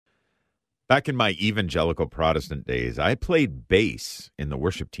Back in my evangelical Protestant days, I played bass in the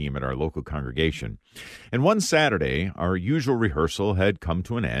worship team at our local congregation. And one Saturday, our usual rehearsal had come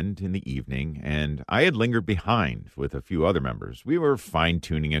to an end in the evening, and I had lingered behind with a few other members. We were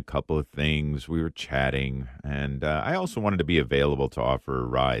fine-tuning a couple of things, we were chatting, and I also wanted to be available to offer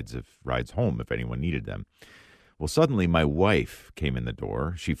rides home if anyone needed them. Well, suddenly my wife came in the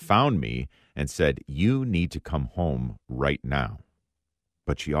door. She found me and said, "You need to come home right now."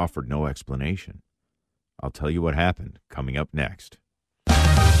 But she offered no explanation. I'll tell you what happened coming up next.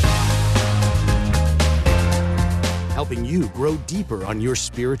 Helping you grow deeper on your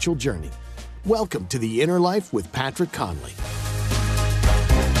spiritual journey. Welcome to The Inner Life with Patrick Conley.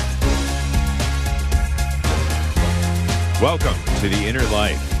 Welcome to The Inner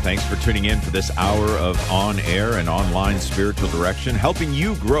Life. Thanks for tuning in for this hour of on-air and online spiritual direction, helping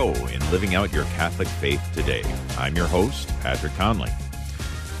you grow in living out your Catholic faith today. I'm your host, Patrick Conley.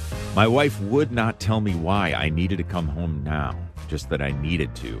 My wife would not tell me why I needed to come home now, just that I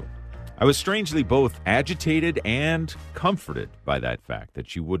needed to. I was strangely both agitated and comforted by that fact that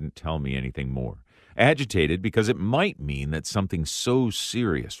she wouldn't tell me anything more. Agitated because it might mean that something so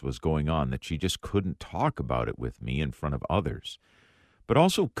serious was going on that she just couldn't talk about it with me in front of others. But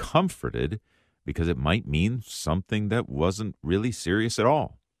also comforted because it might mean something that wasn't really serious at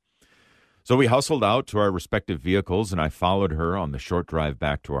all. So we hustled out to our respective vehicles, and I followed her on the short drive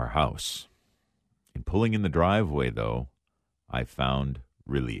back to our house. In pulling in the driveway, though, I found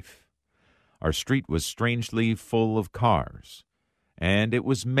relief. Our street was strangely full of cars, and it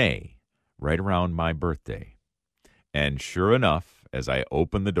was May, right around my birthday. And sure enough, as I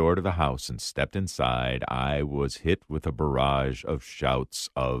opened the door to the house and stepped inside, I was hit with a barrage of shouts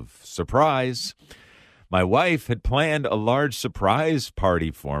of surprise. My wife had planned a large surprise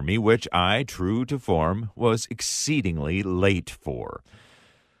party for me, which I, true to form, was exceedingly late for.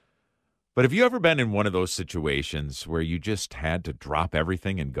 But have you ever been in one of those situations where you just had to drop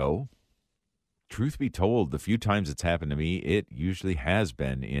everything and go? Truth be told, the few times it's happened to me, it usually has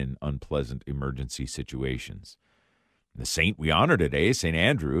been in unpleasant emergency situations. The saint we honor today, St.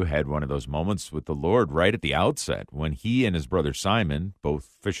 Andrew, had one of those moments with the Lord right at the outset when he and his brother Simon, both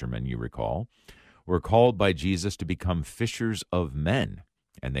fishermen, you recall, were called by Jesus to become fishers of men,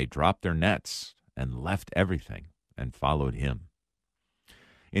 and they dropped their nets and left everything and followed him.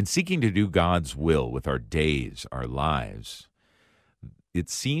 In seeking to do God's will with our days, our lives, it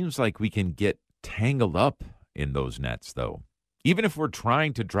seems like we can get tangled up in those nets, though. Even if we're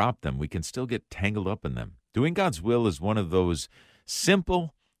trying to drop them, we can still get tangled up in them. Doing God's will is one of those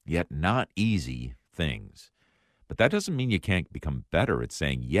simple yet not easy things. But that doesn't mean you can't become better at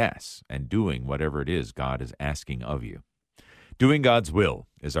saying yes and doing whatever it is God is asking of you. Doing God's will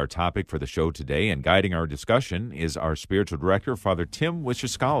is our topic for the show today, and guiding our discussion is our spiritual director, Father Tim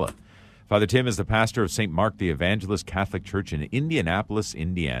Wisciascala. Father Tim is the pastor of St. Mark the Evangelist Catholic Church in Indianapolis,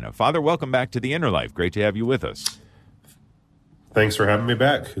 Indiana. Father, welcome back to The Inner Life. Great to have you with us. Thanks for having me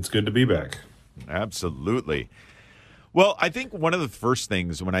back. It's good to be back. Absolutely. Well, I think one of the first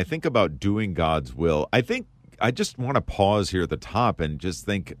things when I think about doing God's will, I just want to pause here at the top and just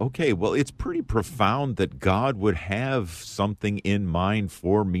think, okay, well, it's pretty profound that God would have something in mind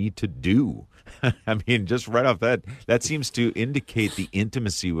for me to do. I mean, just right off that seems to indicate the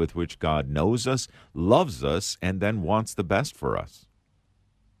intimacy with which God knows us, loves us, and then wants the best for us.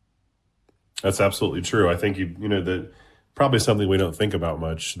 That's absolutely true. I think, that probably something we don't think about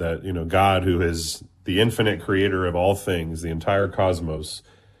much, that, God, who is the infinite creator of all things, the entire cosmos,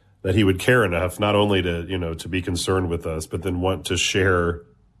 that he would care enough not only to be concerned with us, but then want to share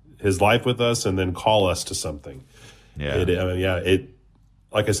his life with us and then call us to something. Yeah.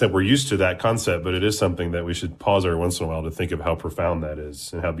 Like I said, we're used to that concept, but it is something that we should pause every once in a while to think of how profound that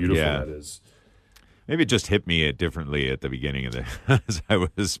is and how beautiful that is. Maybe it just hit me differently at the beginning of as I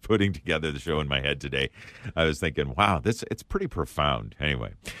was putting together the show in my head today. I was thinking, wow, it's pretty profound.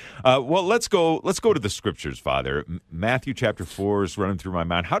 Anyway, well, let's go to the scriptures, Father. Matthew chapter 4 is running through my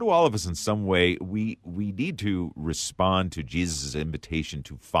mind. How do all of us in some way, we need to respond to Jesus' invitation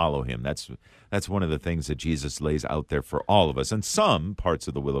to follow him? That's one of the things that Jesus lays out there for all of us. And some parts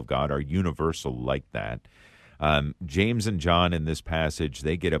of the will of God are universal like that. James and John in this passage,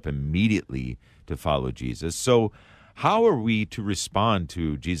 they get up immediately to follow Jesus. So how are we to respond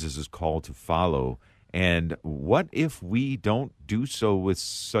to Jesus' call to follow? And what if we don't do so with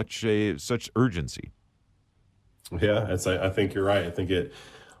such urgency? Yeah, I think you're right. I think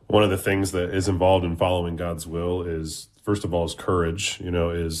one of the things that is involved in following God's will is, first of all, is courage,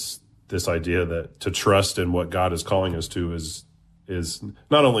 is this idea that to trust in what God is calling us to is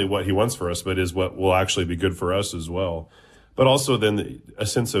not only what he wants for us, but is what will actually be good for us as well. But also then a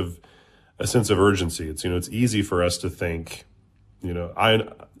sense of a sense of urgency. It's, it's easy for us to think, I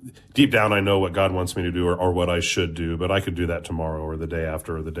deep down, I know what God wants me to do or what I should do, but I could do that tomorrow or the day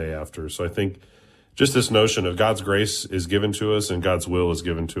after or the day after. So I think just this notion of God's grace is given to us and God's will is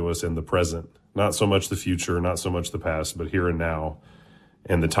given to us in the present, not so much the future, not so much the past, but here and now.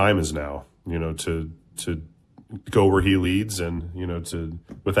 And the time is now, to go where he leads and, to,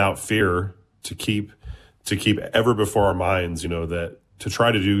 without fear, to keep ever before our minds, that to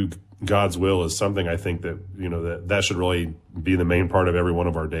try to do God's will is something I think that, that should really be the main part of every one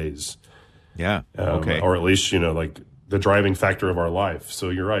of our days. Yeah. Okay. Or at least, like the driving factor of our life. So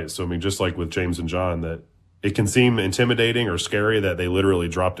you're right. So, just like with James and John, that it can seem intimidating or scary that they literally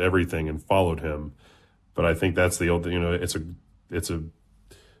dropped everything and followed him. But I think that's the,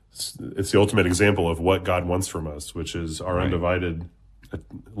 it's the ultimate example of what God wants from us, which is our undivided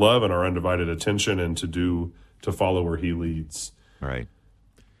love and our undivided attention and to follow where he leads. Right.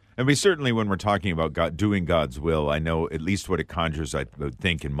 And we certainly, when we're talking about God, doing God's will, I know at least what it conjures, I would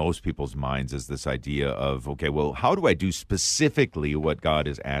think, in most people's minds is this idea of, okay, well, how do I do specifically what God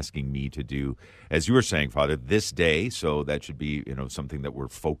is asking me to do? As you were saying, Father, this day, so that should be, something that we're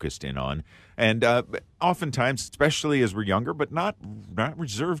focused in on. And oftentimes, especially as we're younger, but not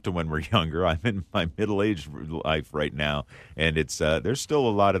reserved to when we're younger. I'm in my middle-aged life right now, and it's there's still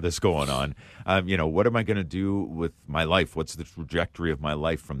a lot of this going on. What am I going to do with my life? What's the trajectory of my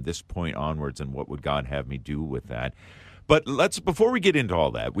life from this point onwards, and what would God have me do with that? But before we get into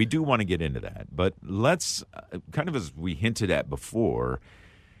all that, we do want to get into that, but let's, kind of as we hinted at before,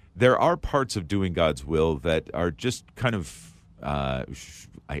 there are parts of doing God's will that are just kind of,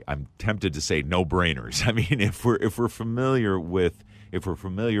 I'm tempted to say no-brainers. I mean, if we're familiar with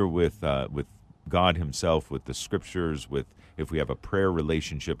God Himself, with the Scriptures, if we have a prayer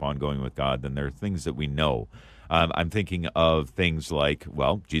relationship ongoing with God, then there are things that we know. I'm thinking of things like,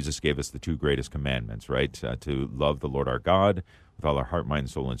 well, Jesus gave us the two greatest commandments, right? To love the Lord our God with all our heart, mind,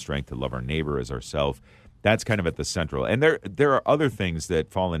 soul, and strength, to love our neighbor as ourselves. That's kind of at the central. And there are other things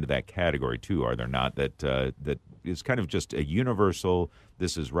that fall into that category too, are there not? That is kind of just a universal,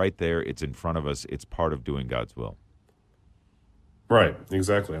 this is right there, it's in front of us, it's part of doing God's will. Right,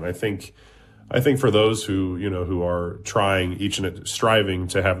 exactly. And I think for those who are trying striving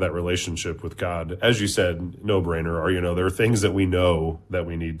to have that relationship with God, as you said, no brainer, or, there are things that we know that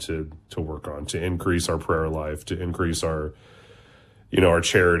we need to work on to increase our prayer life, to increase our, our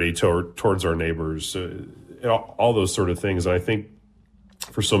charity towards our neighbors, all those sort of things. And I think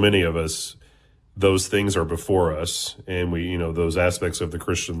for so many of us, those things are before us, and we, those aspects of the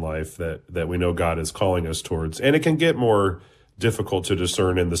Christian life that we know God is calling us towards. And it can get more difficult to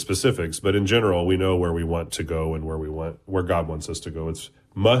discern in the specifics, but in general, we know where we want to go and where God wants us to go. It's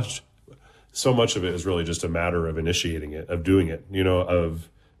so much of it is really just a matter of initiating it, of doing it, of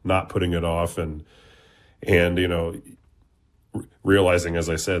not putting it off and realizing, as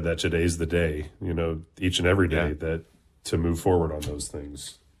I said, that today's the day, each and every day that to move forward on those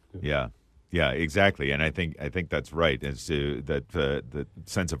things. Yeah. Yeah, exactly. And I think that's right. It's the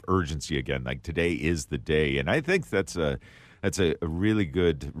sense of urgency again, like today is the day. And I think that's a really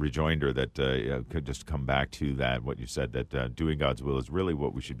good rejoinder that could just come back to that, what you said, that doing God's will is really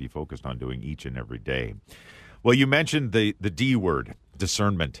what we should be focused on doing each and every day. Well, you mentioned the D word,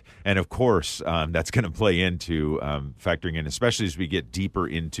 discernment. And of course, that's going to play into factoring in, especially as we get deeper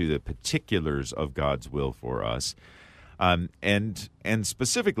into the particulars of God's will for us. And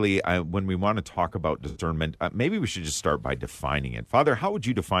specifically, when we want to talk about discernment, maybe we should just start by defining it. Father, how would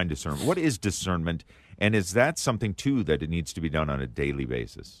you define discernment? What is discernment? And is that something, too, that it needs to be done on a daily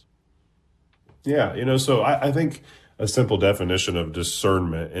basis? Yeah, so I think a simple definition of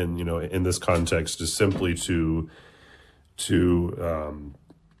discernment in this context is simply to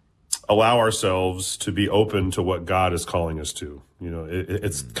allow ourselves to be open to what God is calling us to.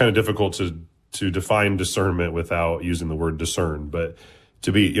 It's kind of difficult to define discernment without using the word discern, but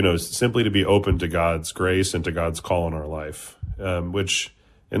to be, simply to be open to God's grace and to God's call in our life, which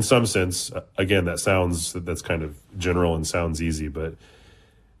in some sense, again, that's kind of general and sounds easy, but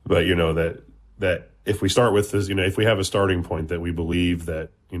that if we start with this, if we have a starting point that we believe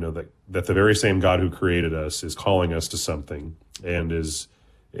that, that the very same God who created us is calling us to something and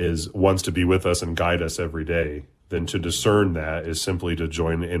wants to be with us and guide us every day, then to discern that is simply to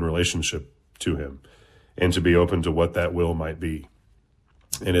join in relationship to him and to be open to what that will might be.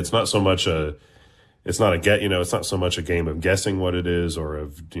 And it's not so much it's not so much a game of guessing what it is, or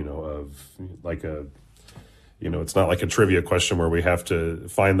it's not like a trivia question where we have to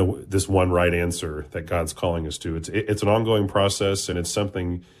find this one right answer that God's calling us to. It's an ongoing process, and it's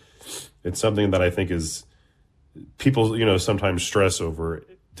something that I think is people, sometimes stress over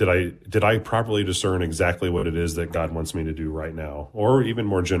did I properly discern exactly what it is that God wants me to do right now, or even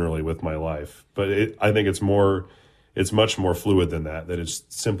more generally with my life? But I think it's much more fluid than that. That it's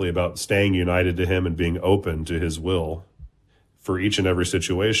simply about staying united to Him and being open to His will for each and every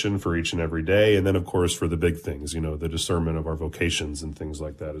situation, for each and every day, and then of course for the big things, the discernment of our vocations and things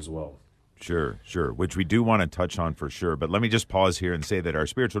like that as well. Sure, which we do want to touch on for sure. But let me just pause here and say that our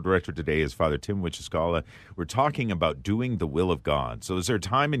spiritual director today is Father Tim Wichiscala. We're talking about doing the will of God. So is there a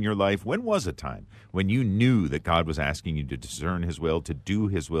time in your life, when was a time when you knew that God was asking you to discern His will, to do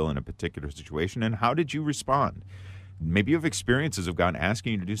His will in a particular situation, and how did you respond? Maybe you have experiences of God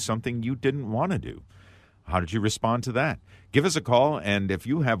asking you to do something you didn't want to do. How did you respond to that? Give us a call, and if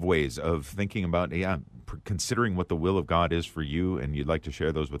you have ways of thinking about, considering what the will of God is for you, and you'd like to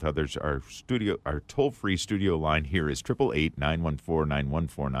share those with others, our toll-free studio line here is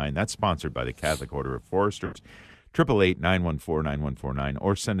 888-914-9149. That's sponsored by the Catholic Order of Foresters. 888-914-9149,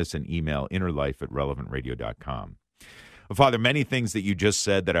 or send us an email, innerlife@relevantradio.com. Well, Father, many things that you just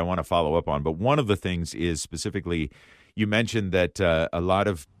said that I want to follow up on, but one of the things is specifically, you mentioned that a lot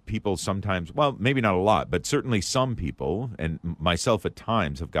of people sometimes, well, maybe not a lot, but certainly some people, and myself at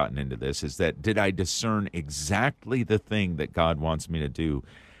times have gotten into this, is that did I discern exactly the thing that God wants me to do?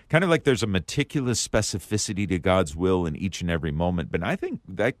 Kind of like there's a meticulous specificity to God's will in each and every moment, but I think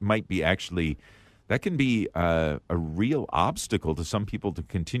that might be actually, that can be a real obstacle to some people to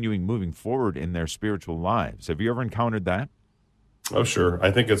continuing moving forward in their spiritual lives. Have you ever encountered that? Oh, sure.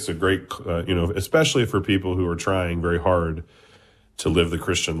 I think it's a great, especially for people who are trying very hard to live the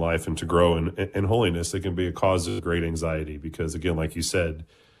Christian life and to grow in holiness, it can be a cause of great anxiety because, again, like you said,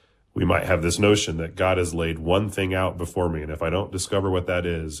 we might have this notion that God has laid one thing out before me, and if I don't discover what that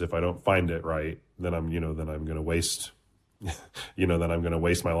is, if I don't find it right, then I'm going to waste, then I'm going to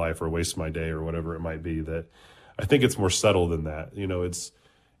waste my life or waste my day or whatever it might be. That I think it's more subtle than that. It's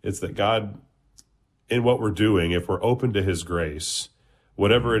that God, in what we're doing, if we're open to His grace,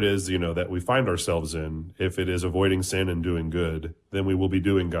 whatever it is, that we find ourselves in, if it is avoiding sin and doing good, then we will be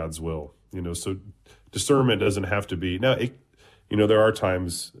doing God's will. So discernment doesn't have to be, now, there are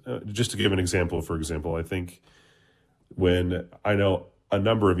times, just to give an example, for example, I think when I know a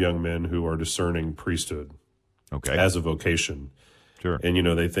number of young men who are discerning priesthood as a vocation. Sure. And,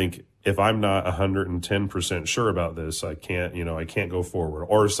 they think, if I'm not 110% sure about this, I can't go forward.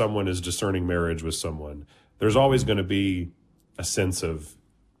 Or someone is discerning marriage with someone. There's always going to be a sense of,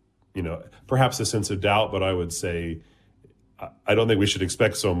 perhaps a sense of doubt, but I would say, I don't think we should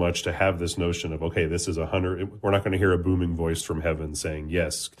expect so much to have this notion of, okay, this is 100. We're not going to hear a booming voice from heaven saying,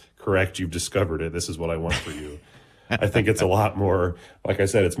 yes, correct, you've discovered it. This is what I want for you. I think it's a lot more, like I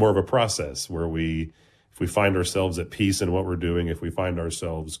said, it's more of a process where if we find ourselves at peace in what we're doing, if we find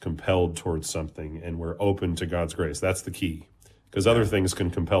ourselves compelled towards something and we're open to God's grace, that's the key. Because other things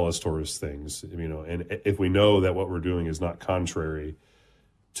can compel us towards things, and if we know that what we're doing is not contrary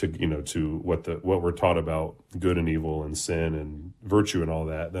to, to what we're taught about good and evil and sin and virtue and all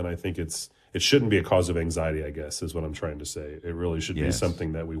that, then I think it shouldn't be a cause of anxiety, I guess, is what I'm trying to say. It really should be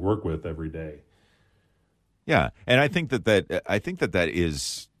something that we work with every day. Yeah, and I think that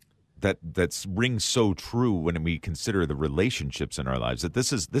rings so true when we consider the relationships in our lives. That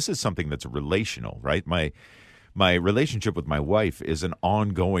this is something that's relational, right? My relationship with my wife is an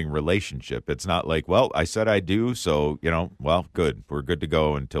ongoing relationship. It's not like, well, I said I do, so, well, good. We're good to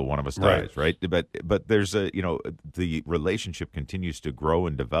go until one of us dies, right? But there's the relationship continues to grow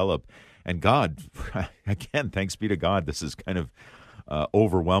and develop. And God, again, thanks be to God, this is kind of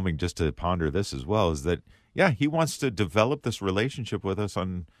overwhelming just to ponder this as well, is that, He wants to develop this relationship with us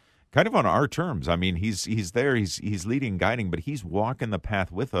on our terms. I mean, he's there, he's leading, guiding, but He's walking the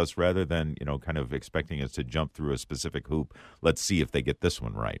path with us rather than, kind of expecting us to jump through a specific hoop. Let's see if they get this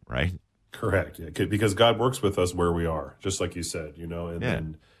one right? Correct. Yeah, because God works with us where we are, just like you said,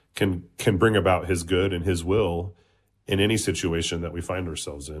 and can bring about His good and His will in any situation that we find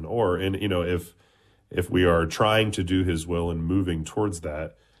ourselves in. Or if we are trying to do His will and moving towards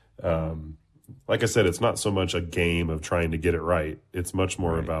that, like I said, it's not so much a game of trying to get it right. It's much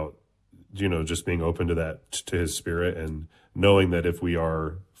more about, just being open to that, to His Spirit, and knowing that if we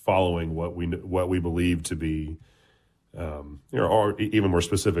are following what we believe to be, or even more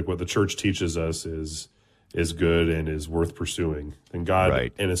specific, what the Church teaches us is good and is worth pursuing. And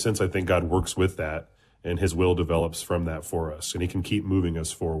God, in a sense, I think God works with that, and His will develops from that for us, and He can keep moving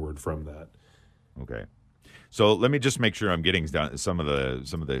us forward from that. Okay. So let me just make sure I'm getting down some of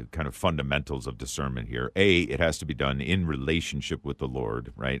the kind of fundamentals of discernment here. It has to be done in relationship with the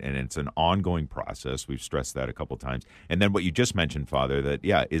Lord, right? And it's an ongoing process. We've stressed that a couple times. And then what you just mentioned, Father, that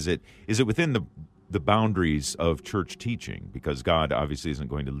is it within the boundaries of church teaching, because God obviously isn't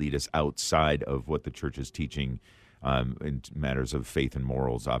going to lead us outside of what the church is teaching in matters of faith and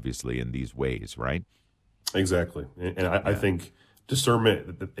morals, obviously, in these ways, right? Exactly. And I think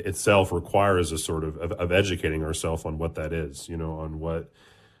discernment itself requires a sort of educating ourselves on what that is, on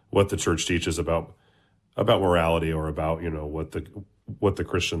what the church teaches about morality, or about, what the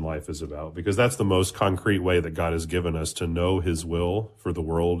Christian life is about, because that's the most concrete way that God has given us to know his will for the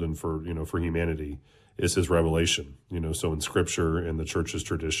world and for humanity, is his revelation, so in scripture, in the church's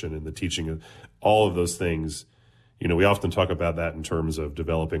tradition, in the teaching of all of those things. We often talk about that in terms of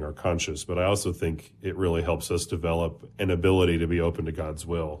developing our conscience, but I also think it really helps us develop an ability to be open to God's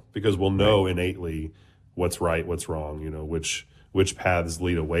will, because we'll know innately what's right, what's wrong, which paths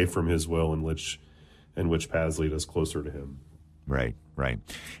lead away from his will, and which paths lead us closer to him. Right.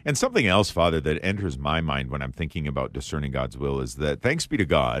 And something else, Father, that enters my mind when I'm thinking about discerning God's will is that, thanks be to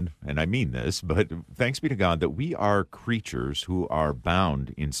God, and I mean this, but thanks be to God that we are creatures who are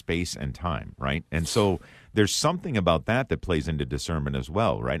bound in space and time, right? And so there's something about that plays into discernment as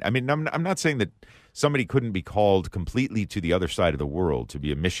well, right? I mean, I'm not saying that somebody couldn't be called completely to the other side of the world to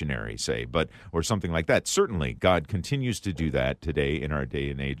be a missionary, say, or something like that. Certainly, God continues to do that today in our day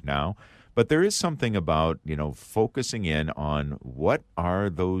and age now. But there is something about, focusing in on what are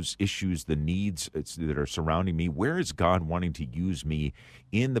those issues, the needs that are surrounding me. Where is God wanting to use me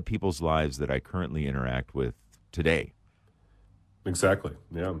in the people's lives that I currently interact with today? Exactly.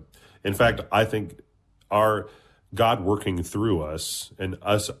 Yeah. In fact, I think our God working through us, and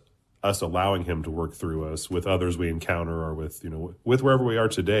us allowing him to work through us with others we encounter, or with wherever we are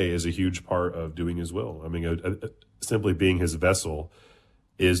today, is a huge part of doing his will. I mean, simply being his vessel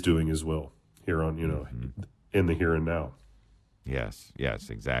is doing his will here on, in the here and now. Yes,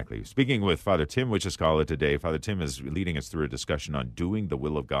 exactly. Speaking with Father Tim Wichiscala today, Father Tim is leading us through a discussion on doing the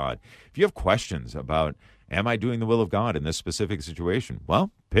will of God. If you have questions about, am I doing the will of God in this specific situation? Well,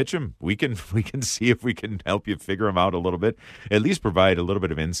 pitch them. We can see if we can help you figure them out a little bit, at least provide a little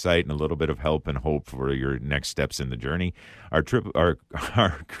bit of insight and a little bit of help and hope for your next steps in the journey. Our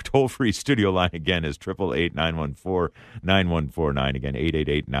toll-free studio line, again, is 888-914-9149. Again,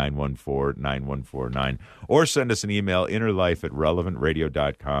 888-914-9149. Or send us an email,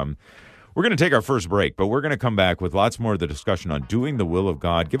 innerlife@relevantradio.com. We're going to take our first break, but we're going to come back with lots more of the discussion on doing the will of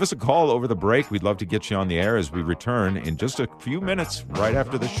God. Give us a call over the break. We'd love to get you on the air as we return in just a few minutes right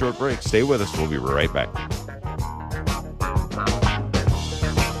after this short break. Stay with us. We'll be right back.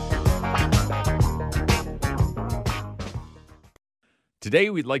 Today,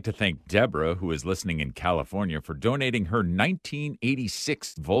 we'd like to thank Deborah, who is listening in California, for donating her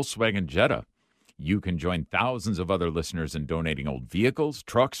 1986 Volkswagen Jetta. You can join thousands of other listeners in donating old vehicles,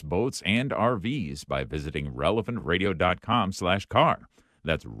 trucks, boats, and RVs by visiting relevantradio.com/car.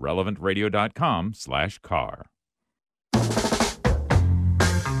 That's relevantradio.com/car.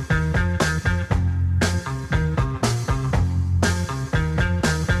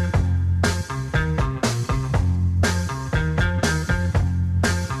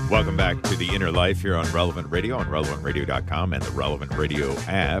 Welcome back to The Inner Life here on Relevant Radio, on relevantradio.com and the Relevant Radio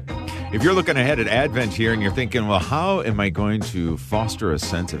app. If you're looking ahead at Advent here and you're thinking, well, how am I going to foster a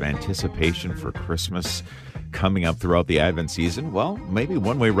sense of anticipation for Christmas coming up throughout the Advent season? Well, maybe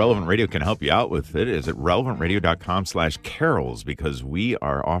one way Relevant Radio can help you out with it is at relevantradio.com/carols, because we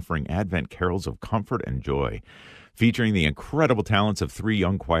are offering Advent carols of comfort and joy. Featuring the incredible talents of 3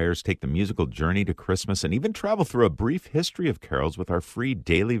 young choirs, take the musical journey to Christmas and even travel through a brief history of carols with our free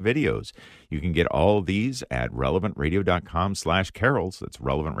daily videos. You can get all of these at relevantradio.com/carols. That's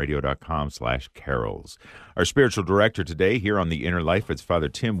relevantradio.com/carols. Our spiritual director today here on The Inner Life, it's Father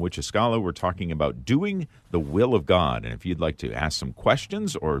Tim Wichiscala. We're talking about doing the will of God. And if you'd like to ask some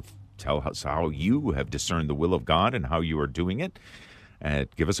questions or tell us how you have discerned the will of God and how you are doing it,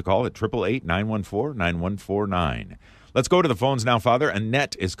 give us a call at 888-914-9149. Let's go to the phones now, Father.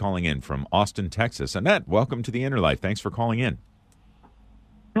 Annette is calling in from Austin, Texas. Annette, welcome to The Inner Life. Thanks for calling in.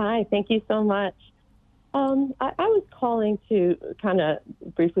 Hi, thank you so much. I was calling to kind of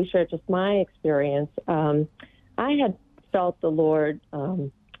briefly share just my experience. I had felt the Lord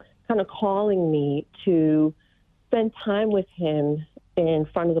kind of calling me to spend time with him in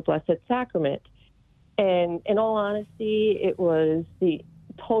front of the Blessed Sacrament. And in all honesty, it was the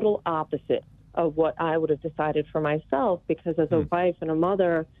total opposite of what I would have decided for myself, because as a wife and a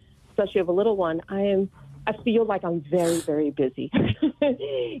mother, especially of a little one, I feel like I'm very, very busy.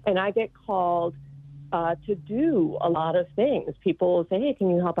 And I get called to do a lot of things. People will say, hey,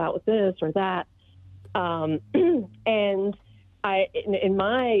 can you help out with this or that? And in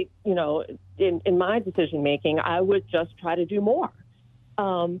my decision making, I would just try to do more.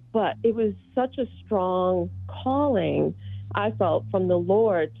 But it was such a strong calling, I felt, from the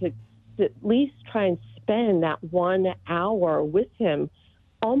Lord to at least try and spend that 1 hour with him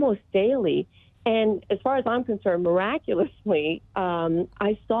almost daily. And as far as I'm concerned, miraculously,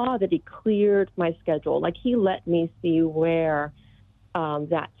 I saw that he cleared my schedule. Like, he let me see where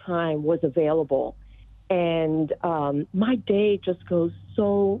that time was available. And my day just goes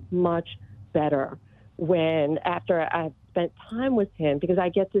so much better after I've spent time with him, because I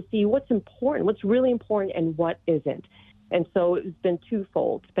get to see what's important, what's really important, and what isn't. And so it's been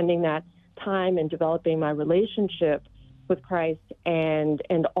twofold, spending that time and developing my relationship with Christ, and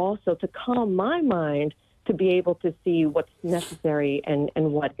also to calm my mind to be able to see what's necessary and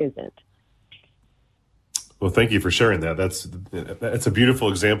what isn't. Well, thank you for sharing that. That's a beautiful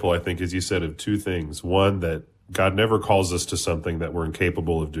example, I think, as you said, of two things. One, that God never calls us to something that we're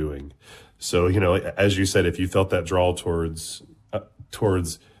incapable of doing. So, as you said, if you felt that draw towards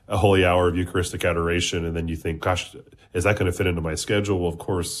a holy hour of Eucharistic adoration, and then you think, gosh, is that going to fit into my schedule? Well, of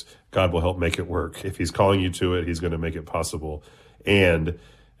course, God will help make it work. If he's calling you to it, he's going to make it possible. And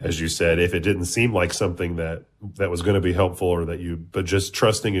as you said, if it didn't seem like something that was going to be helpful, but just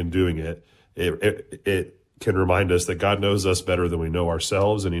trusting and doing it, it can remind us that God knows us better than we know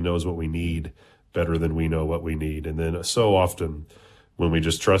ourselves, and he knows what we need better than we know what we need. And then so often when we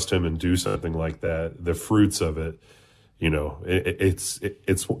just trust him and do something like that, the fruits of it,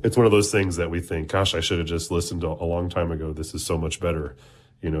 it's one of those things that we think, gosh, I should have just listened a long time ago. This is so much better,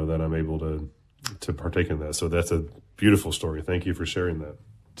 that I'm able to partake in that. So that's a beautiful story. Thank you for sharing that.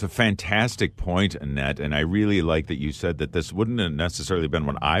 It's a fantastic point, Annette, and I really like that you said that this wouldn't have necessarily been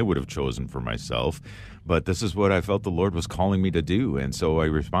what I would have chosen for myself, but this is what I felt the Lord was calling me to do, and so I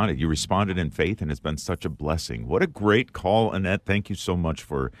responded. You responded in faith, and it's been such a blessing. What a great call, Annette. Thank you so much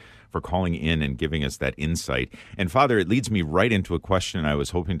for calling in and giving us that insight. And Father, it leads me right into a question I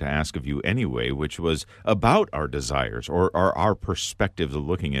was hoping to ask of you anyway, which was about our desires or our perspectives of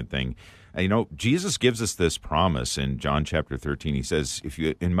looking at things. Jesus gives us this promise in John chapter 13. He says, if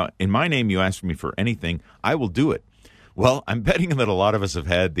you in my name you ask me for anything, I will do it. Well, I'm betting that a lot of us have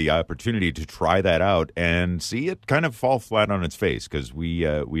had the opportunity to try that out and see it kind of fall flat on its face, because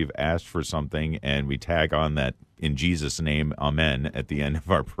we've asked for something and we tag on that in Jesus' name, amen, at the end of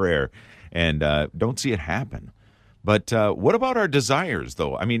our prayer, and don't see it happen. But what about our desires,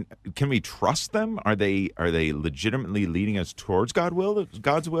 though? I mean, can we trust them? Are they legitimately leading us towards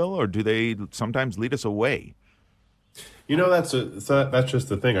God's will, or do they sometimes lead us away? That's just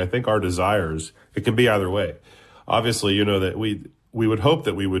the thing. I think our desires, it can be either way. Obviously, that we would hope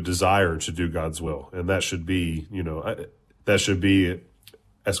that we would desire to do God's will, and that should be,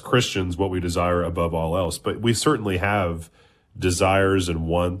 as Christians, what we desire above all else. But we certainly have desires and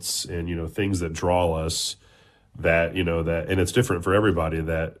wants and things that draw us. That and it's different for everybody,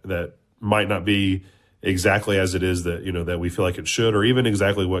 that might not be exactly as it is that we feel like it should, or even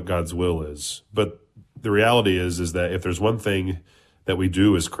exactly what God's will is. But the reality is that if there's one thing that we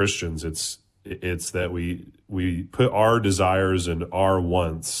do as Christians, it's that we put our desires and our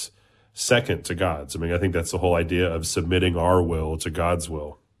wants second to God's. I mean, I think that's the whole idea of submitting our will to God's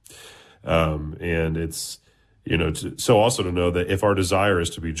will. And it's, so also to know that if our desire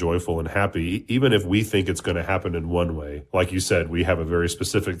is to be joyful and happy, even if we think it's going to happen in one way, like you said, we have a very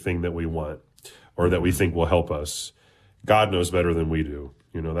specific thing that we want or that we think will help us, God knows better than we do.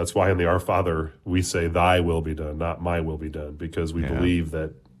 That's why in the Our Father, we say, thy will be done, not my will be done, because we believe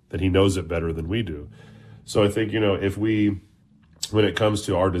that he knows it better than we do. So I think, if when it comes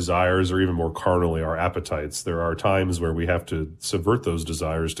to our desires, or even more carnally, our appetites, there are times where we have to subvert those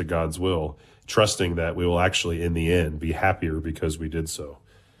desires to God's will, trusting that we will actually, in the end, be happier because we did so.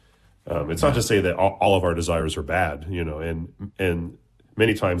 It's not to say that all of our desires are bad, and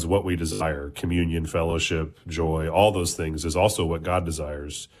many times what we desire, communion, fellowship, joy, all those things is also what God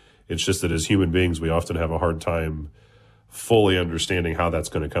desires. It's just that as human beings, we often have a hard time fully understanding how that's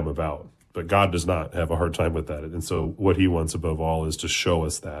going to come about. But God does not have a hard time with that. And so what he wants above all is to show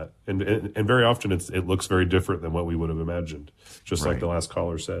us that. And very often it looks very different than what we would have imagined, just like the last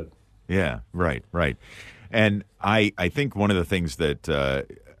caller said. Yeah, right. And I think one of the things that,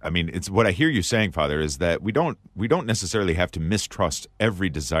 it's what I hear you saying, Father, is that we don't necessarily have to mistrust every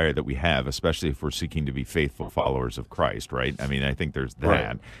desire that we have, especially if we're seeking to be faithful followers of Christ, right? I mean, I think there's that.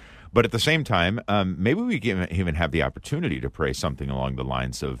 Right. But at the same time, maybe we can even have the opportunity to pray something along the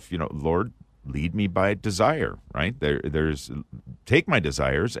lines of, Lord, lead me by desire, right? There's take my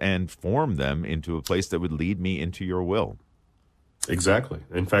desires and form them into a place that would lead me into your will. Exactly.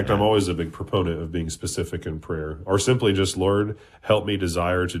 In fact, I'm always a big proponent of being specific in prayer, or simply just, Lord, help me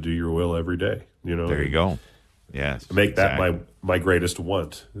desire to do your will every day. There you go. Yes, make that exactly. my greatest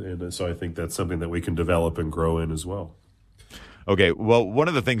want. And so I think that's something that we can develop and grow in as well. Okay, well, one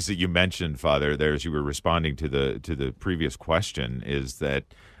of the things that you mentioned, Father, there as you were responding to the previous question is that,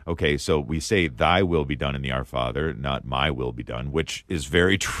 okay, so we say thy will be done in the Our Father, not my will be done, which is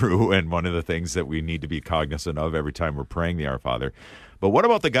very true, and one of the things that we need to be cognizant of every time we're praying the Our Father. But what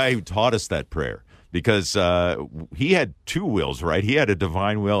about the guy who taught us that prayer? Because he had two wills, right? He had a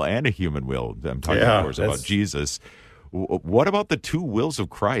divine will and a human will. I'm talking, of course, about Jesus. What about the two wills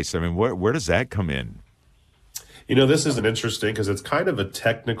of Christ? I mean, where does that come in? This is an interesting, because it's kind of a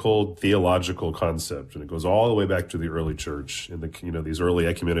technical theological concept, and it goes all the way back to the early church, and these early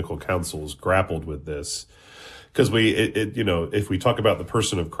ecumenical councils grappled with this. Because if we talk about the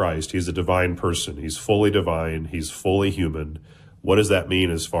person of Christ, he's a divine person. He's fully divine. He's fully human. What does that mean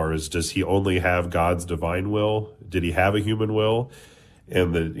as far as, does he only have God's divine will? Did he have a human will?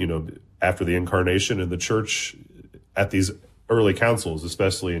 And after the incarnation in the church, at these early councils,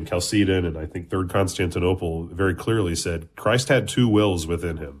 especially in Chalcedon and I think Third Constantinople, very clearly said Christ had two wills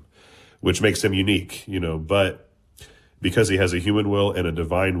within him, which makes him unique, but because he has a human will and a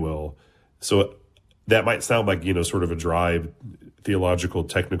divine will. So that might sound like, sort of a dry theological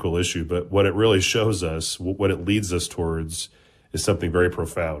technical issue, but what it really shows us, what it leads us towards, is something very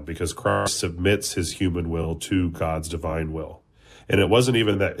profound, because Christ submits his human will to God's divine will. And it wasn't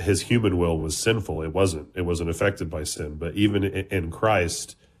even that his human will was sinful. It wasn't affected by sin. But even in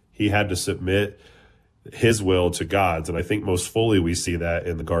Christ, he had to submit his will to God's. And I think most fully we see that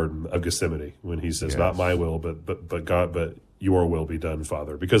in the Garden of Gethsemane, when he says, not my will, but God, but your will be done,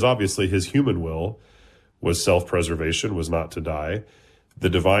 Father. Because obviously his human will was self-preservation, was not to die. The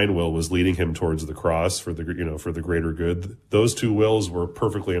divine will was leading him towards the cross for the greater good. Those two wills were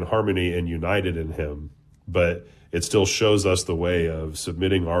perfectly in harmony and united in him. But it still shows us the way of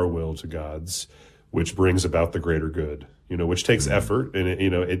submitting our will to God's, which brings about the greater good, which takes effort, and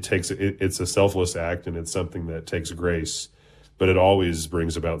it's a selfless act, and it's something that takes grace, but it always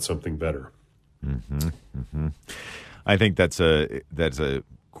brings about something better. Mm-hmm. Mm-hmm. I think that's a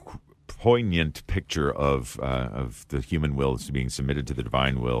poignant picture of the human will being submitted to the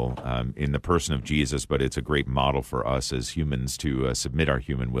divine will in the person of Jesus, but it's a great model for us as humans to submit our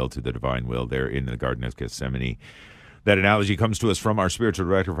human will to the divine will there in the Garden of Gethsemane. That analogy comes to us from our spiritual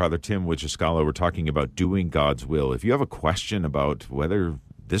director, Father Tim Wojciechowski. We're talking about doing God's will. If you have a question about whether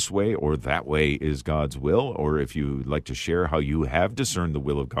this way or that way is God's will, or if you'd like to share how you have discerned the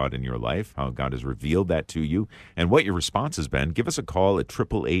will of God in your life, how God has revealed that to you, and what your response has been, give us a call at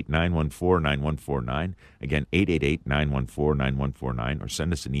 888-914-9149. Again, 888-914-9149, or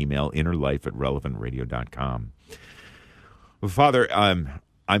send us an email, innerlife@relevantradio.com. Well, Father, I'm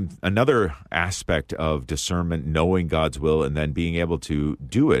another aspect of discernment, knowing God's will and then being able to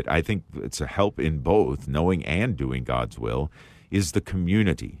do it. I think it's a help in both, knowing and doing God's will, is the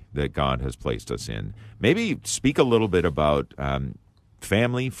community that God has placed us in. Maybe speak a little bit about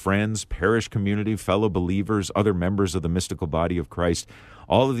family, friends, parish community, fellow believers, other members of the mystical body of Christ,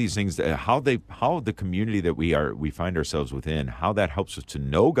 all of these things, how the community that we find ourselves within, how that helps us to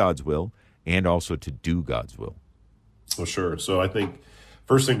know God's will and also to do God's will. Well, sure. So I think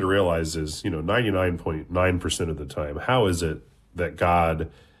first thing to realize is, 99.9% of the time, how is it that God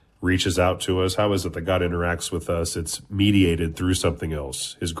reaches out to us? How is it that God interacts with us? It's mediated through something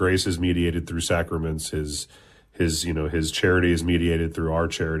else. His grace is mediated through sacraments. His charity is mediated through our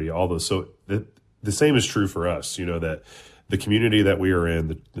charity. All those. So the same is true for us. That the community that we are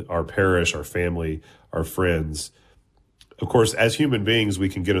in, our parish, our family, our friends. Of course, as human beings, we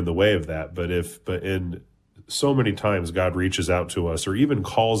can get in the way of that. But in so many times, God reaches out to us, or even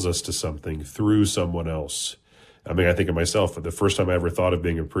calls us to something through someone else. I mean, I think of myself, the first time I ever thought of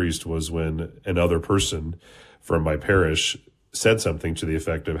being a priest was when another person from my parish said something to the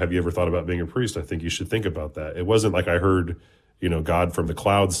effect of, have you ever thought about being a priest? I think you should think about that. It wasn't like I heard, God from the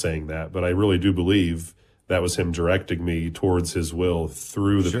clouds saying that, but I really do believe that was him directing me towards his will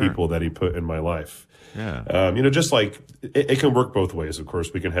through the people that he put in my life. Yeah. Just like it can work both ways. Of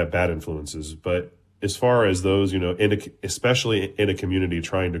course, we can have bad influences, but as far as those, especially in a community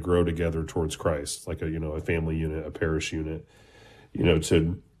trying to grow together towards Christ, like a family unit, a parish unit,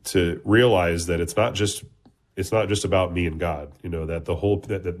 to realize that it's not just about me and God, that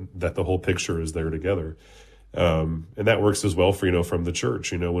the whole picture is there together. And that works as well for, from the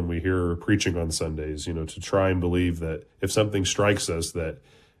church, when we hear preaching on Sundays, to try and believe that if something strikes us,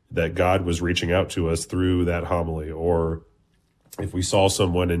 that God was reaching out to us through that homily, or if we saw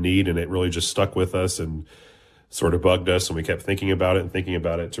someone in need and it really just stuck with us and sort of bugged us and we kept thinking about it,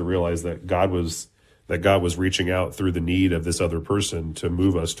 to realize that God was that God was reaching out through the need of this other person to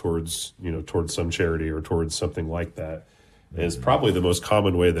move us towards, towards some charity or towards something like that. And it's probably the most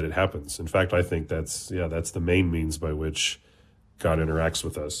common way that it happens. In fact, I think that's the main means by which God interacts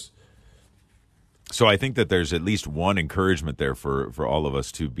with us. So I think that there's at least one encouragement there for all of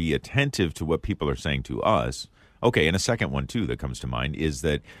us to be attentive to what people are saying to us. Okay, and a second one, too, that comes to mind is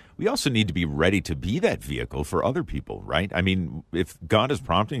that we also need to be ready to be that vehicle for other people, right? I mean, if God is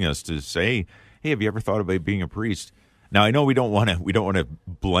prompting us to say, hey, have you ever thought about being a priest? Now, I know we don't want to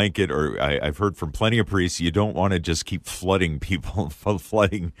blanket, or I've heard from plenty of priests, you don't want to just keep flooding people,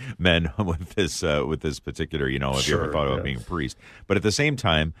 flooding men with this particular, have you ever thought about being a priest? But at the same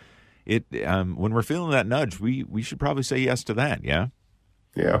time, when we're feeling that nudge, we should probably say yes to that, yeah?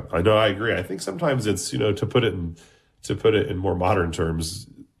 Yeah, I know. I agree. I think sometimes it's, to put it in more modern terms,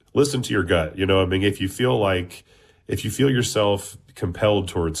 listen to your gut. I mean, if you feel yourself compelled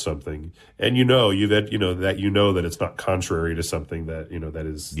towards something, and that it's not contrary to something that that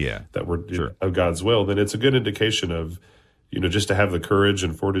is that we're of God's will, then it's a good indication of just to have the courage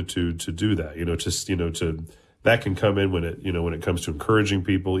and fortitude to do that. That can come in when it comes to encouraging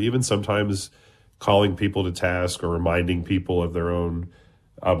people, even sometimes calling people to task or reminding people of their own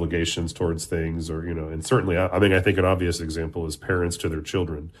obligations towards things, or and certainly I think an obvious example is parents to their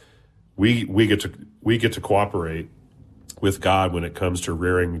children. We get to cooperate with God when it comes to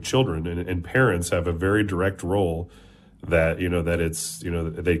rearing children, and parents have a very direct role that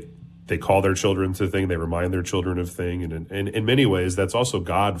they call their children to thing, they remind their children of thing, and in many ways that's also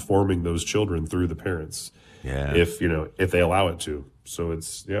God forming those children through the parents. Yeah. If they allow it to. So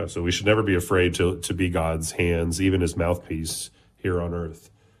so we should never be afraid to be God's hands, even his mouthpiece here on earth.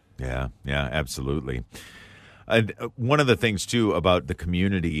 Yeah, absolutely. And one of the things, too, about the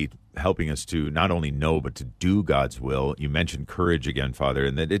community helping us to not only know, but to do God's will, you mentioned courage again, Father,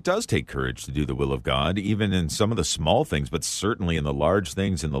 and that it does take courage to do the will of God, even in some of the small things, but certainly in the large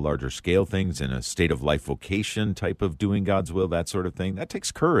things, in the larger scale things, in a state of life vocation type of doing God's will, that sort of thing. That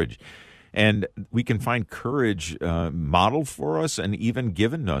takes courage. And we can find courage modeled for us and even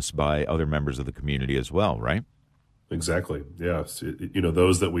given us by other members of the community as well, right? Exactly. Yes.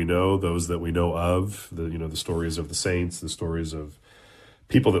 Those that we know of, the stories of the saints, the stories of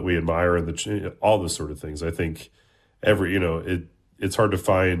people that we admire, and all those sort of things. I think it's hard to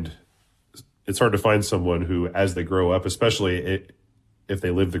find someone who, as they grow up, especially if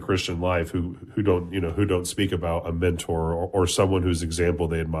they live the Christian life, who don't speak about a mentor or someone whose example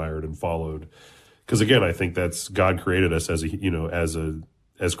they admired and followed. Because again, I think that's God created us as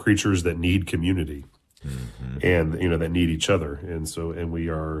creatures that need community. Mm-hmm. And that need each other, and we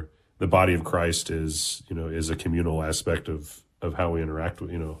are the body of Christ is a communal aspect of how we interact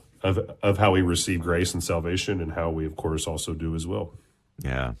with of how we receive grace and salvation, and how we of course also do as well.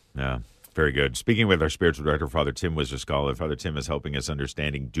 Yeah. Very good. Speaking with our spiritual director, Father Tim Wisserscala. Father Tim is helping us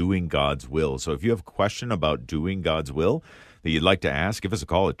understanding doing God's will. So if you have a question about doing God's will that you'd like to ask, give us a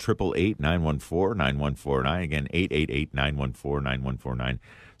call at 888-914-9149. Again, 888-914-9149.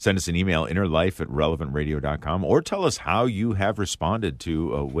 Send us an email, innerlife@relevantradio.com, or tell us how you have responded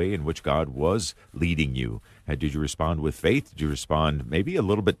to a way in which God was leading you. Did you respond with faith? Did you respond maybe a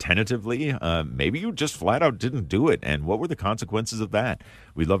little bit tentatively? Maybe you just flat out didn't do it, and what were the consequences of that?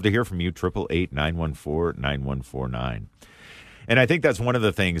 We'd love to hear from you, 888-914-9149. And I think that's one of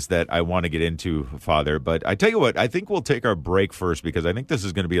the things that I want to get into, Father. But I tell you what, I think we'll take our break first, because I think this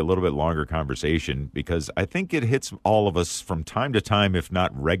is going to be a little bit longer conversation, because I think it hits all of us from time to time, if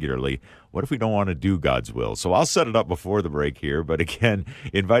not regularly. What if we don't want to do God's will? So I'll set it up before the break here. But again,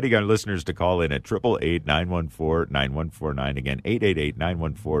 inviting our listeners to call in at 888-914-9149. Again,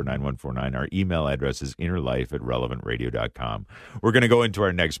 888-914-9149. Our email address is innerlife@relevantradio.com. We're going to go into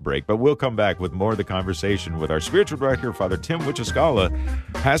our next break, but we'll come back with more of the conversation with our spiritual director, Father Tim Wisserscala,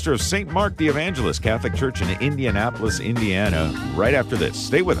 pastor of St. Mark the Evangelist Catholic Church in Indianapolis, Indiana, right after this.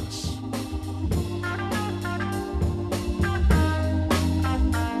 Stay with us.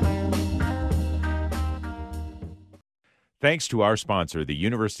 Thanks to our sponsor, the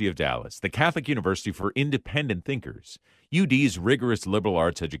University of Dallas, the Catholic University for Independent Thinkers. UD's rigorous liberal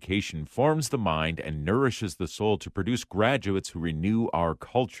arts education forms the mind and nourishes the soul to produce graduates who renew our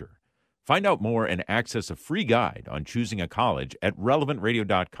culture. Find out more and access a free guide on choosing a college at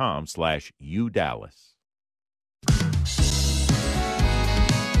relevantradio.com/UDallas.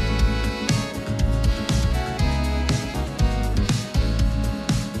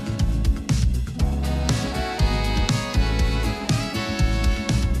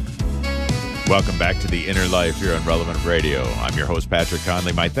 Welcome back to The Inner Life here on Relevant Radio. I'm your host, Patrick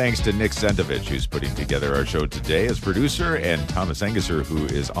Conley. My thanks to Nick Sentovich, who's putting together our show today as producer, and Thomas Engesser, who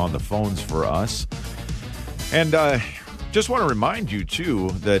is on the phones for us. And just want to remind you, too,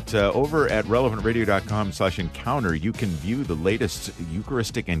 that over at relevantradio.com/encounter, you can view the latest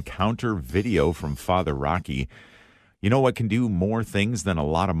Eucharistic encounter video from Father Rocky. You know what can do more things than a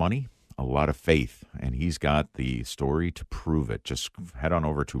lot of money? A lot of faith. And he's got the story to prove it. Just head on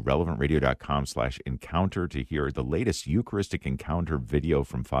over to relevantradio.com/encounter to hear the latest Eucharistic encounter video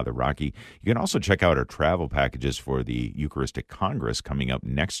from Father Rocky. You can also check out our travel packages for the Eucharistic Congress coming up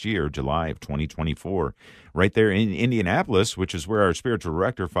next year, July of 2024, right there in Indianapolis, which is where our spiritual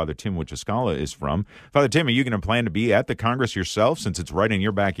director, Father Tim Wichaskala, is from. Father Tim, are you going to plan to be at the Congress yourself since it's right in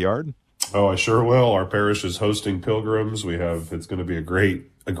your backyard? Oh, I sure will. Our parish is hosting pilgrims. It's going to be a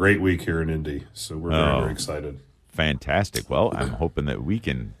great week here in Indy. So we're very excited. Fantastic. Well, I'm hoping that we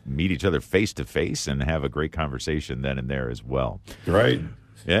can meet each other face to face and have a great conversation then and there as well. Right.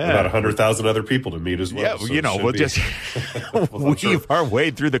 Yeah. About 100,000 other people to meet as well. Yeah, so we'll just weave our way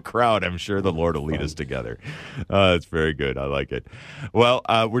through the crowd. I'm sure the Lord will lead us together. It's very good. I like it. Well,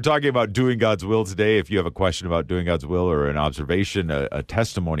 we're talking about doing God's will today. If you have a question about doing God's will or an observation, a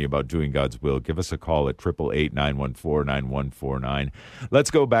testimony about doing God's will, give us a call at 888-914-9149.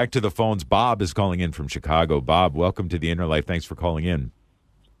 Let's go back to the phones. Bob is calling in from Chicago. Bob, welcome to the Inner Life. Thanks for calling in.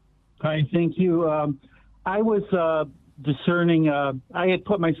 Hi, thank you. I was discerning, I had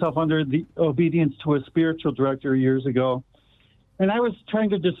put myself under the obedience to a spiritual director years ago, and I was trying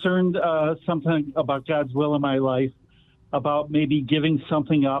to discern something about God's will in my life, about maybe giving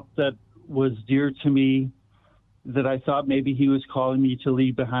something up that was dear to me, that I thought maybe he was calling me to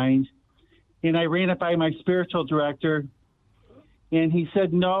leave behind. And I ran it by my spiritual director, and he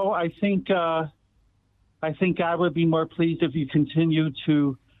said, no, I think God would be more pleased if you continue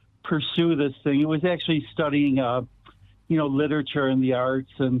to pursue this thing. It was actually studying literature and the arts,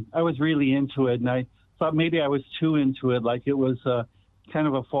 and I was really into it, and I thought maybe I was too into it, like it was kind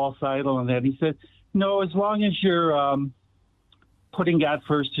of a false idol and that. He said, no, as long as you're putting God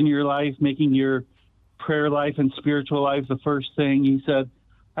first in your life, making your prayer life and spiritual life the first thing, he said,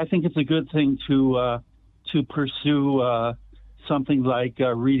 I think it's a good thing to pursue something like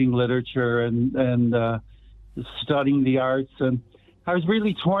reading literature and studying the arts. And I was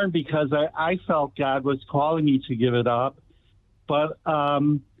really torn because I felt God was calling me to give it up. But I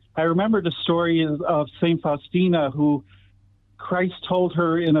remember the story of St. Faustina, who Christ told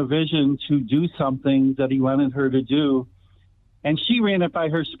her in a vision to do something that he wanted her to do. And she ran it by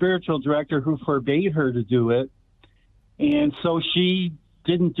her spiritual director, who forbade her to do it. And so she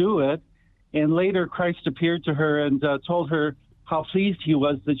didn't do it. And later Christ appeared to her and told her how pleased he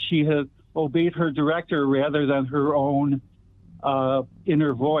was that she had obeyed her director rather than her own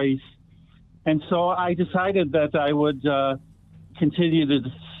inner voice. And so I decided that I would continue to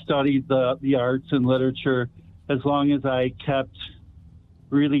study the arts and literature as long as I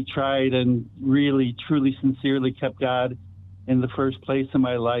really tried and really, truly, sincerely kept God in the first place in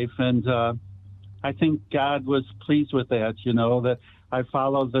my life. And I think God was pleased with that, that I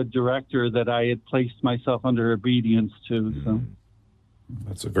followed the director that I had placed myself under obedience to. So.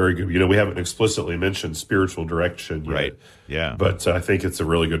 That's a very good, we haven't explicitly mentioned spiritual direction yet. Right. Yeah. But I think it's a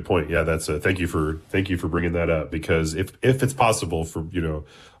really good point. Yeah. Thank you for bringing that up, because if it's possible for,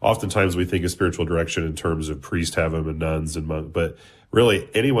 oftentimes we think of spiritual direction in terms of priest, heaven, and nuns and monks, but really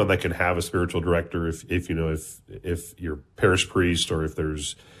anyone that can have a spiritual director, if you're parish priest, or if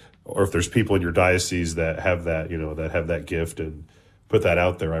there's people in your diocese that have that, that have that gift and put that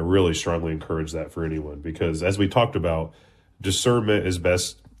out there, I really strongly encourage that for anyone, because as we talked about, discernment is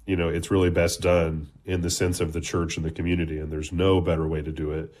best, it's really best done in the sense of the church and the community. And there's no better way to do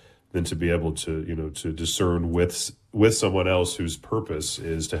it than to be able to, to discern with someone else whose purpose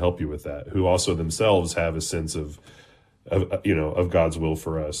is to help you with that, who also themselves have a sense of God's will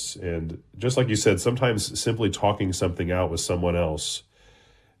for us. And just like you said, sometimes simply talking something out with someone else,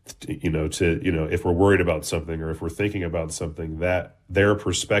 if we're worried about something or if we're thinking about something, that their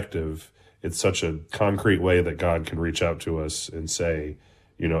perspective, it's such a concrete way that God can reach out to us and say,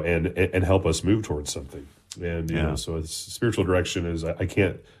 and help us move towards something. And, so it's spiritual direction is, I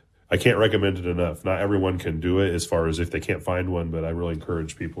can't recommend it enough. Not everyone can do it as far as if they can't find one, but I really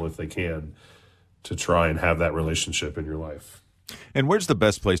encourage people, if they can, to try and have that relationship in your life. And where's the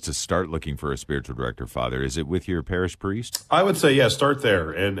best place to start looking for a spiritual director, Father? Is it with your parish priest? I would say, start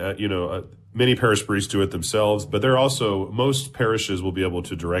there. And, many parish priests do it themselves, but most parishes will be able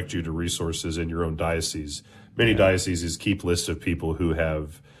to direct you to resources in your own diocese. Many dioceses keep lists of people who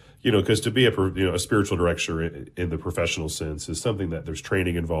have, because to be a spiritual director in the professional sense is something that there's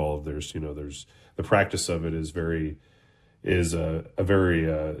training involved. There's the practice of it is a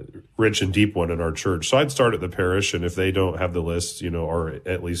very rich and deep one in our church. So I'd start at the parish, and if they don't have the list, or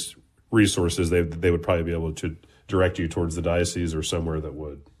at least resources, they would probably be able to direct you towards the diocese or somewhere that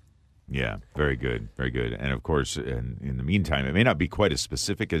would. Yeah, very good, very good. And of course, in the meantime, it may not be quite as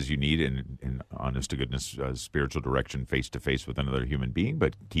specific as you need in honest to goodness spiritual direction face to face with another human being,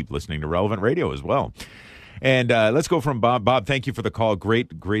 but keep listening to Relevant Radio as well. And let's go from Bob. Bob, thank you for the call.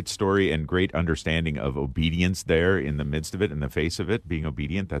 Great story and great understanding of obedience there in the midst of it, in the face of it, being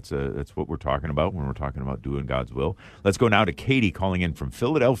obedient. That's what we're talking about when we're talking about doing God's will. Let's go now to Katie calling in from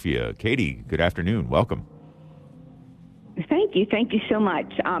Philadelphia. Katie, good afternoon. Welcome. Thank you. Thank you so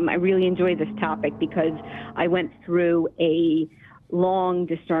much. I really enjoy this topic because I went through a long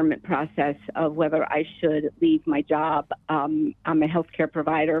discernment process of whether I should leave my job. I'm a healthcare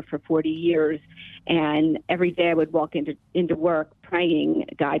provider for 40 years, and every day I would walk into work praying,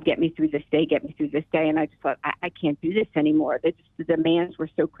 God, get me through this day, get me through this day. And I just thought, I can't do this anymore. The demands were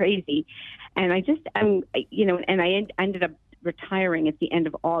so crazy. And I ended up retiring at the end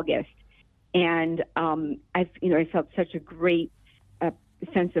of August. And I felt such a great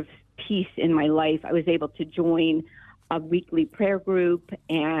sense of peace in my life. I was able to join a weekly prayer group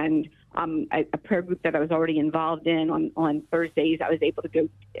and a prayer group that I was already involved in on Thursdays. I was able to go,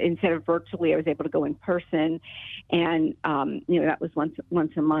 instead of virtually, I was able to go in person, and that was once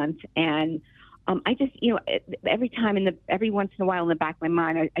a month. And I just, every once in a while in the back of my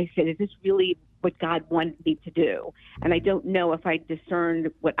mind, I said, is this really what God wanted me to do? And I don't know if I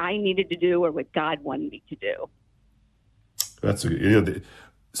discerned what I needed to do or what God wanted me to do. That's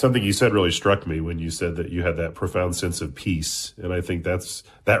something you said really struck me when you said that you had that profound sense of peace. And I think that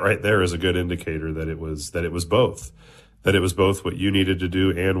right there is a good indicator that it was both what you needed to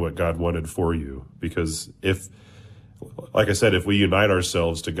do and what God wanted for you. Because like I said, if we unite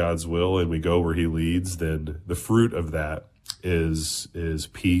ourselves to God's will and we go where he leads, then the fruit of that is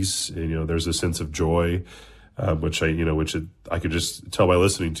peace. And, there's a sense of joy, which I could just tell by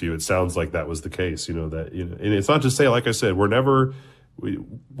listening to you. It sounds like that was the case, and it's not to say, like I said,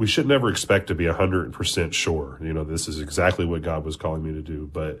 we should never expect to be 100% sure, this is exactly what God was calling me to do.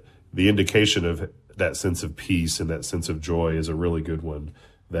 But the indication of that sense of peace and that sense of joy is a really good one,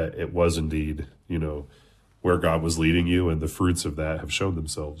 that it was indeed, where God was leading you, and the fruits of that have shown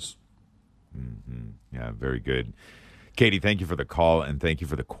themselves. Mm-hmm. Yeah, very good. Katie, thank you for the call and thank you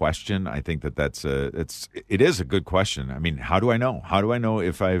for the question. I think it is a good question. I mean, how do I know? How do I know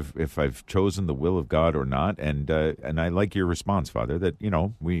if I've chosen the will of God or not? And I like your response, Father, that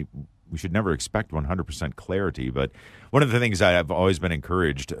we should never expect 100% clarity. But one of the things I've always been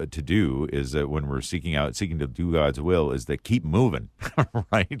encouraged to do is that when we're seeking to do God's will, is that keep moving,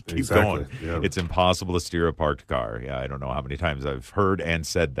 right? Keep going. Yeah. It's impossible to steer a parked car. Yeah, I don't know how many times I've heard and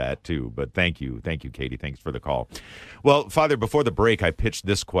said that too. But thank you, Katie. Thanks for the call. Well, Father, before the break, I pitched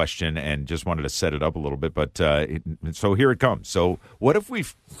this question and just wanted to set it up a little bit. But so here it comes. So what if we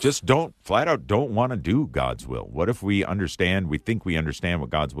just don't want to do God's will? What if we think we understand what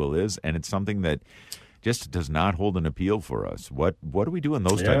God's will is, and it's something that just does not hold an appeal for us? What do we do in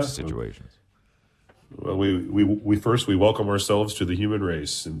those types of situations? Well, we welcome ourselves to the human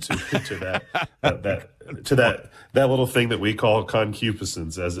race and to that little thing that we call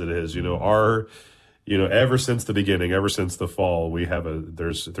concupiscence, as it is. Ever since the beginning, ever since the fall,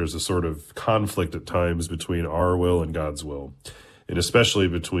 there's a sort of conflict at times between our will and God's will. And especially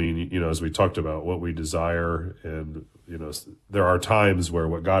between, as we talked about, what we desire. And, there are times where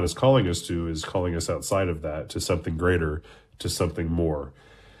what God is calling us to is calling us outside of that to something greater, to something more.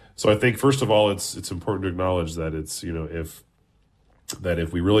 So I think, first of all, it's important to acknowledge that if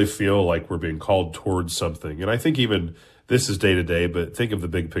we really feel like we're being called towards something, and I think even this is day to day, but think of the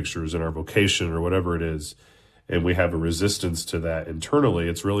big pictures in our vocation or whatever it is, and we have a resistance to that internally,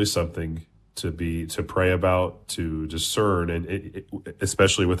 it's really something to pray about, to discern, and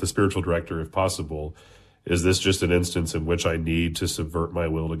especially with the spiritual director, if possible, is this just an instance in which I need to subvert my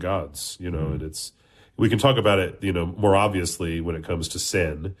will to God's? And we can talk about it, more obviously when it comes to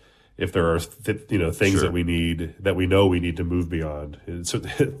sin, if there are things Sure. that we know we need to move beyond. So,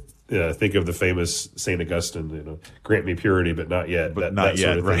 think of the famous Saint Augustine, grant me purity, but not yet. But that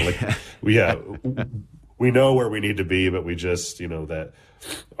yet, sort of thing. right? We know where we need to be, but we just, that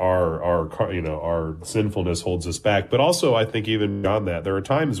our sinfulness holds us back. But also, I think even beyond that, there are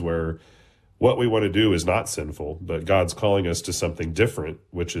times where what we want to do is not sinful, but God's calling us to something different,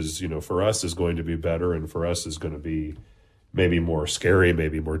 which is, for us is going to be better, and for us is going to be maybe more scary,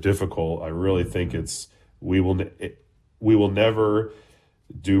 maybe more difficult. I really think we will never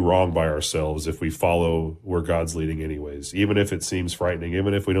do wrong by ourselves if we follow where God's leading anyways, even if it seems frightening,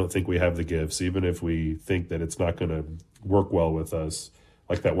 even if we don't think we have the gifts, even if we think that it's not going to work well with us.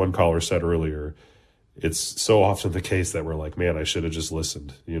 Like that one caller said earlier, it's so often the case that we're like, man, I should have just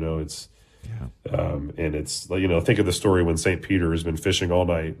listened. It's and it's like, think of the story when St. Peter has been fishing all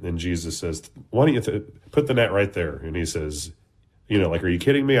night and Jesus says, why don't you put the net right there? And he says, like, are you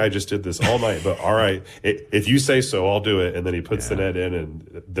kidding me? I just did this all night, but all right, if you say so, I'll do it. And then he puts the net in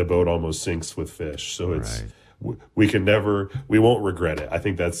and the boat almost sinks with fish. So it's, we won't regret it. I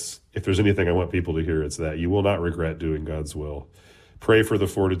think that's, if there's anything I want people to hear, it's that you will not regret doing God's will. Pray for the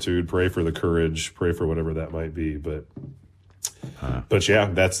fortitude, pray for the courage, pray for whatever that might be. But yeah,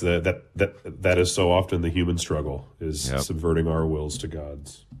 that's that is so often the human struggle, is subverting our wills to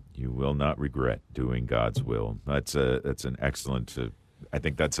God's. You will not regret doing God's will. That's an excellent. I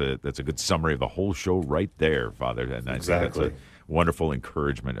think that's a good summary of the whole show right there, Father. And I think that's a wonderful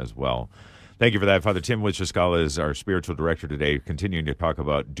encouragement as well. Thank you for that, Father. Tim Wishaskala is our spiritual director today, continuing to talk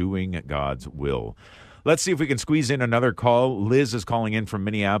about doing God's will. Let's see if we can squeeze in another call. Liz is calling in from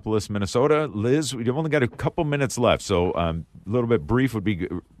Minneapolis, Minnesota. Liz, we've only got a couple minutes left, so a little bit brief would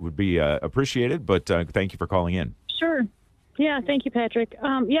be appreciated. But thank you for calling in. Sure. Yeah, thank you, Patrick.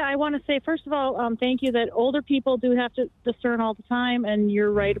 I want to say, first of all, thank you that older people do have to discern all the time, and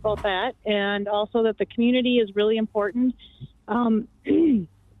you're right about that. And also that the community is really important.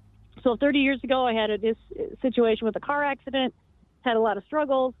 So 30 years ago, I had this situation with a car accident, had a lot of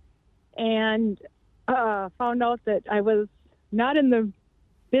struggles, and found out that I was not in the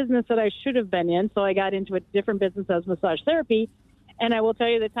business that I should have been in. So I got into a different business as massage therapy. And I will tell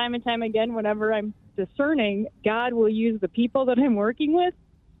you that time and time again, whenever I'm discerning, God will use the people that I'm working with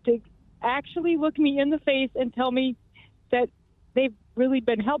to actually look me in the face and tell me that they've really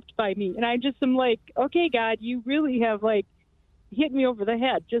been helped by me. And I just am like, okay, God, you really have hit me over the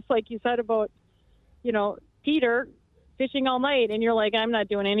head. Just like you said about, Peter fishing all night, and you're like, I'm not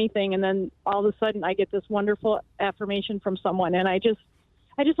doing anything. And then all of a sudden I get this wonderful affirmation from someone. And I just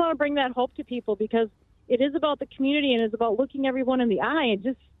want to bring that hope to people, because it is about the community, and it's about looking everyone in the eye and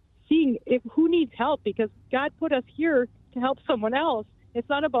just seeing who needs help, because God put us here to help someone else. It's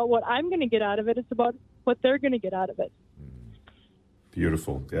not about what I'm going to get out of it. It's about what they're going to get out of it.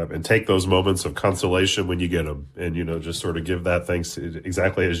 Beautiful. Yeah. And take those moments of consolation when you get them, and, just sort of give that thanks,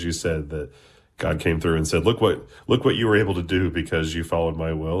 exactly as you said, that God came through and said, look what you were able to do because you followed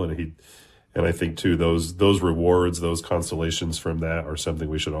my will. And I think too, those rewards, those consolations from that are something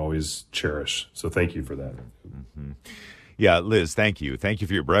we should always cherish. So thank you for that. Mm-hmm. Yeah, Liz, thank you. Thank you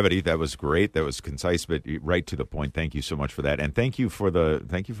for your brevity. That was great. That was concise, but right to the point. Thank you so much for that. And thank you for the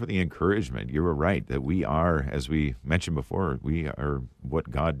encouragement. You were right that we are, as we mentioned before, we are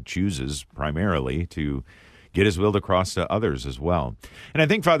what God chooses primarily to get his will across to others as well. And I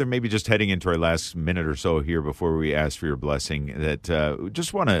think, Father, maybe just heading into our last minute or so here before we ask for your blessing, that we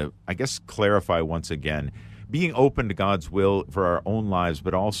just want to, I guess, clarify once again, being open to God's will for our own lives,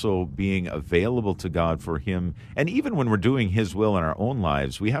 but also being available to God for him. And even when we're doing his will in our own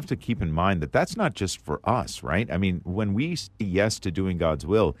lives, we have to keep in mind that that's not just for us, right? I mean, when we say yes to doing God's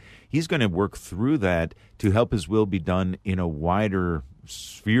will, he's going to work through that to help his will be done in a wider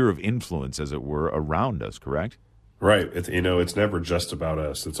sphere of influence, as it were, around us, correct? Right. It's never just about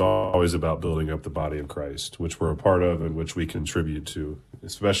us. It's always about building up the body of Christ, which we're a part of and which we contribute to,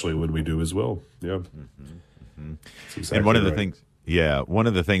 especially when we do his will. Yeah. Mm-hmm. Mm-hmm. Exactly. And one of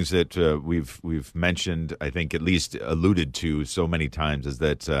the things that we've mentioned, I think at least alluded to so many times, is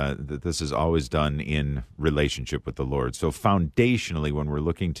that that this is always done in relationship with the Lord. So foundationally, when we're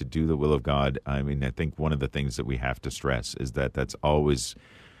looking to do the will of God, I mean, I think one of the things that we have to stress is that that's always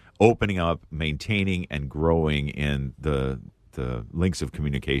opening up, maintaining, and growing in the links of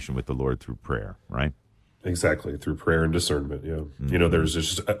communication with the Lord through prayer, right? Exactly, through prayer and discernment, yeah. Mm-hmm. There's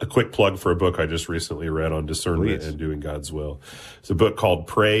just a quick plug for a book I just recently read on discernment and doing God's will. It's a book called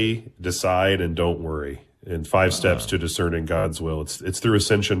Pray, Decide, and Don't Worry, and 5 Steps to Discerning God's Will. It's through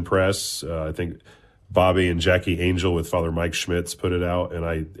Ascension Press. I think Bobby and Jackie Angel with Father Mike Schmitz put it out,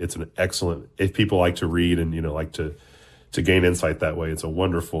 and it's an excellent, if people like to read and, like to gain insight that way, it's a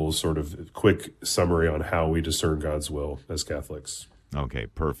wonderful sort of quick summary on how we discern God's will as Catholics. Okay,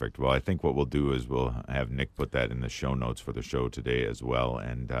 perfect. Well, I think what we'll do is we'll have Nick put that in the show notes for the show today as well,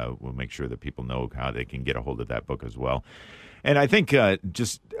 and we'll make sure that people know how they can get a hold of that book as well. And I think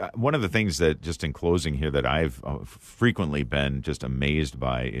just one of the things that, just in closing here, that I've frequently been just amazed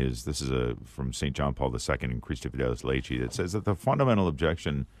by is, this is from St. John Paul II in Christi Fidelis Laici, that says that the fundamental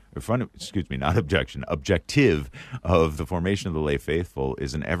objective of the formation of the lay faithful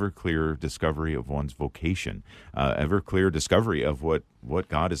is an ever clearer discovery of one's vocation, ever clearer discovery of what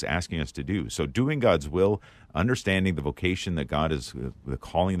God is asking us to do. So doing God's will, understanding the vocation that God is, the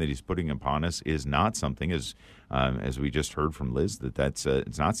calling that he's putting upon us, is not something, as we just heard from Liz, that's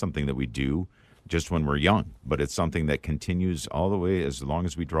it's not something that we do just when we're young, but it's something that continues all the way as long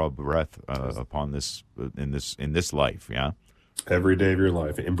as we draw breath upon this in this life. Yeah. Every day of your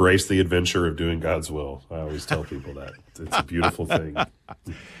life, embrace the adventure of doing God's will. I always tell people that it's a beautiful thing.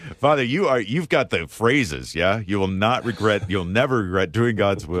 Father, you've got the phrases. Yeah, you'll never regret doing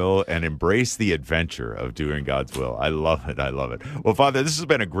God's will, and embrace the adventure of doing God's will. I love it. Well, Father, this has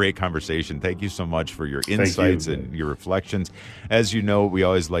been a great conversation. Thank you so much for your insights and your reflections. As you know, we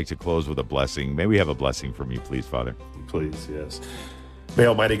always like to close with a blessing. May we have a blessing from you, please, Father? Please, yes. May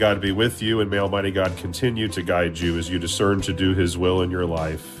Almighty God be with you, and may Almighty God continue to guide you as you discern to do His will in your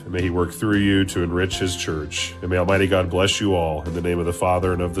life. And may He work through you to enrich His church. And may Almighty God bless you all in the name of the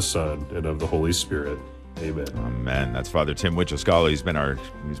Father, and of the Son, and of the Holy Spirit. Amen. Amen. That's Father Tim Witchescala. He's been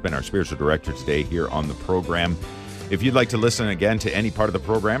our spiritual director today here on the program. If you'd like to listen again to any part of the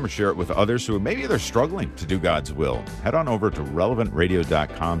program or share it with others who maybe they're struggling to do God's will, head on over to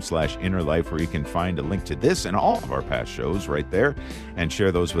relevantradio.com/innerlife, where you can find a link to this and all of our past shows right there, and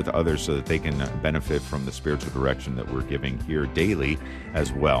share those with others so that they can benefit from the spiritual direction that we're giving here daily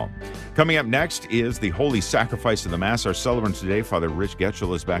as well. Coming up next is the Holy Sacrifice of the Mass. Our celebrant today, Father Rich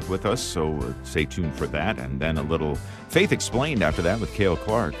Getchell, is back with us, so stay tuned for that. And then a little Faith Explained after that with Cale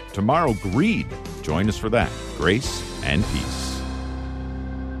Clark. Tomorrow, Greed. Join us for that. Grace and peace.